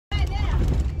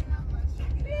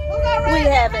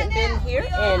haven't been here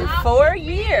in 4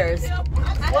 years.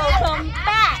 Welcome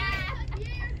back.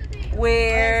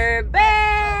 We're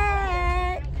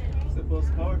back.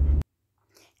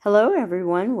 Hello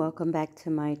everyone, welcome back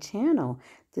to my channel.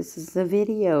 This is the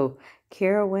video,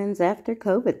 Carowinds After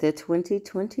COVID, the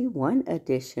 2021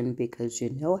 edition, because you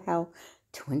know how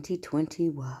 2020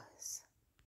 was.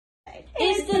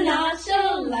 It's the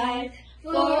Nasha life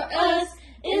for us.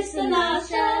 It's the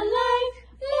Nasha life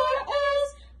for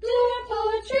us. Blue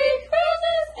poetry,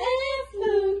 cruises, and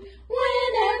food.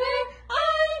 Whenever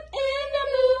I'm in the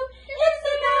mood, it's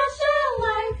the Nasha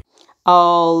life.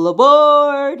 All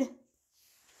aboard!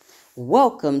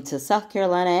 Welcome to South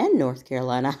Carolina and North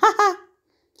Carolina.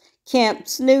 Camp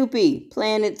Snoopy,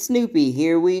 Planet Snoopy.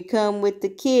 Here we come with the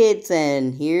kids,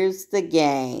 and here's the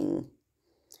gang.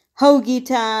 Hoagie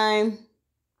time.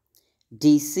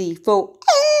 DC for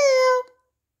L.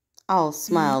 All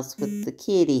smiles with the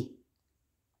kitty.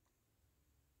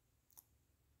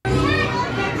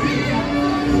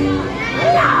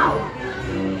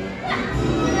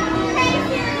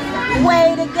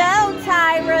 Way to go,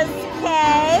 Tyra's K.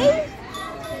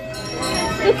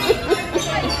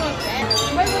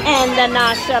 And the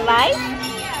Nasha life.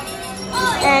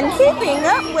 And keeping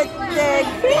up with the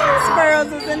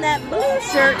Kingsborough is in that blue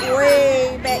shirt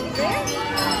way back there.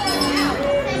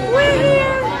 We're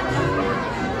here.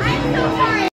 I'm so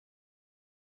sorry.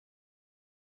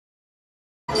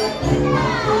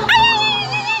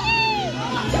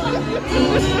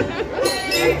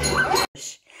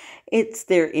 It's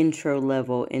their intro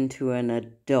level into an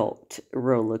adult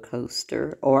roller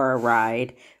coaster or a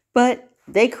ride, but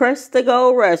they crushed the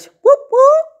gold rush. Whoop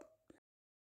whoop!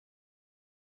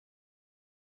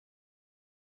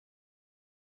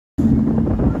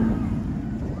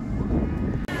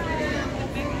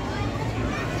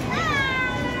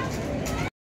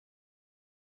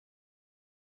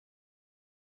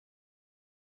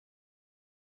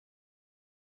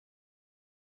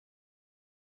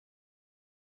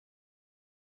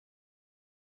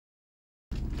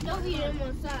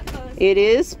 It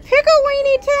is pickle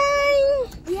weenie time.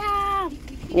 Yeah.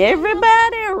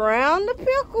 Everybody around the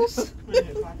pickles.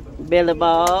 Billy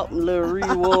Bob, little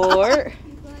reward.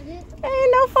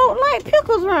 Ain't no folk like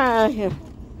pickles around here.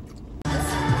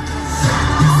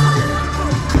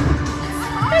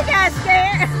 He got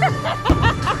scared.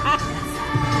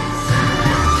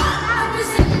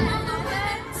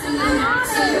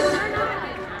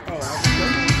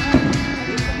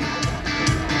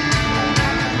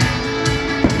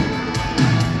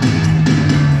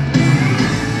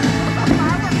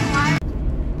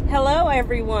 Hello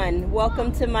everyone,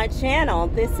 welcome to my channel.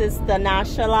 This is the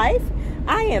Nasha Life.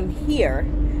 I am here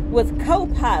with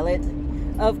co-pilot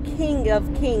of King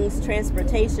of Kings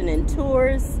Transportation and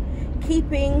Tours,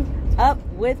 keeping up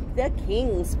with the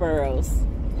Kingsboroughs.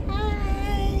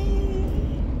 Hi!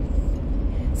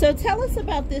 So tell us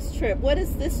about this trip. What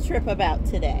is this trip about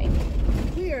today?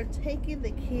 We are taking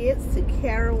the kids to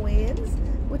Carowinds,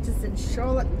 which is in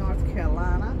Charlotte, North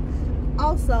Carolina.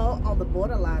 Also on the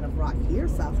borderline of Rock Hill,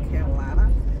 South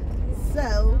Carolina.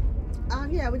 So,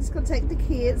 yeah, we're just going to take the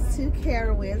kids to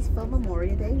Carowinds for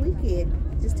Memorial Day weekend.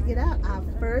 Just to get out our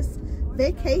first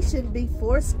vacation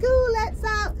before school lets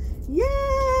out. Yay!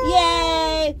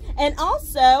 Yay! And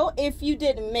also, if you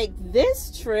didn't make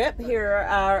this trip, here are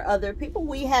our other people.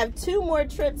 We have 2 more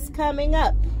trips coming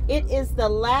up. It is the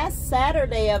last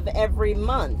Saturday of every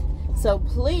month. So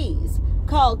please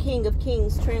call King of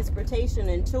Kings Transportation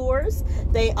and Tours.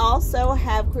 They also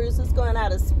have cruises going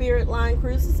out of Spirit Line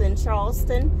Cruises in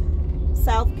Charleston,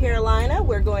 South Carolina.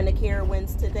 We're going to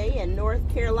Carowinds today in North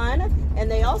Carolina.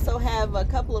 And they also have a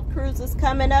couple of cruises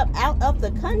coming up out of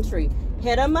the country.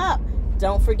 Hit them up.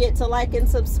 Don't forget to like and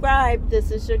subscribe.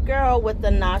 This is your girl with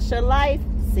the Nasha Life.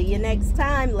 See you next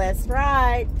time. Let's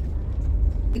ride.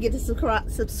 You get to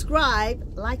subscribe,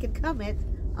 like, and comment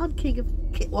on King of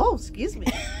Kings. Whoa, excuse me.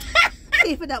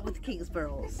 Keeping up with the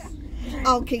Kingsboroughs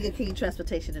on King of King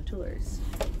Transportation and Tours.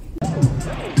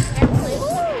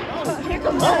 Here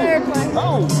comes the airplane.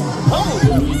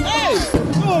 Hey!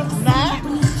 Nah.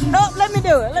 Oh, let me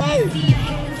do it.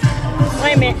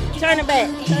 Wait a minute. Turn it back.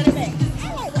 Turn it back.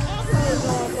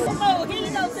 Oh, here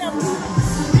you go, Selma.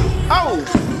 Oh!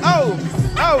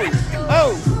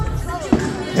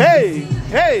 Hey!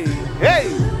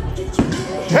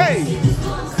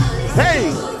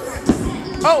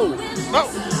 Oh!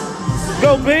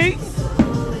 Go big!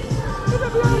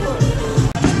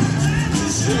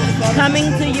 Coming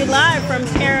to you live from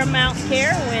Paramount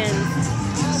Carowinds,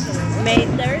 May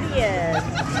 30th.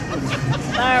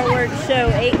 Fireworks show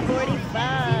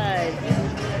 8:45.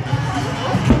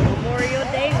 Memorial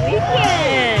Day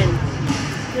weekend.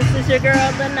 This is your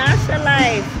girl, the Nasha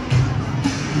Life.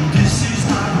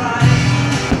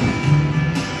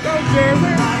 Go,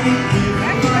 Jersey.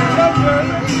 Go,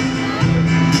 Jersey.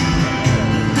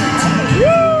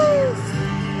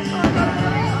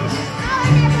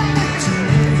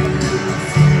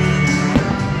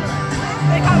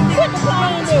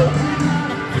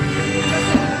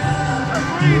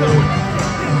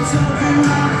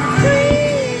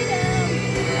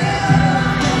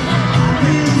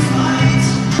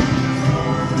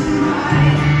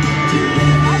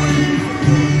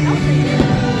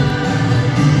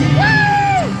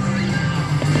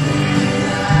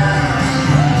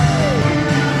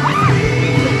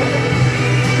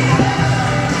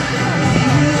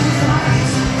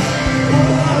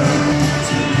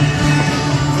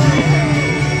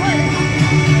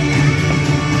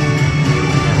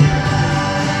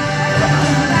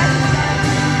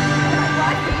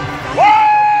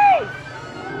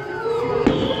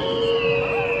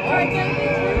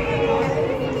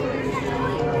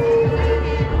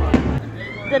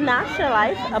 The Nasha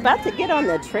Life about to get on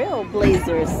the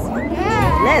Trailblazers.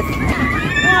 Let's 1,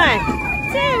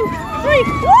 2, 3.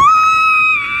 Woo!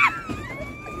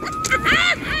 What a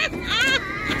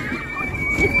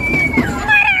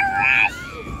rush!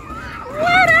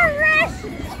 What a rush!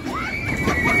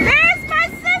 There's my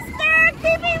sister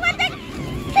keeping with the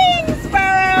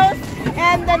Kingsboroughs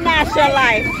and the Nasha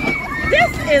Life.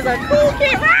 This is a cool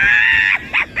kid.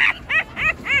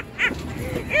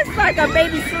 It's like a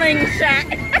baby slingshot.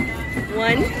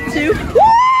 1, 2,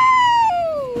 woo!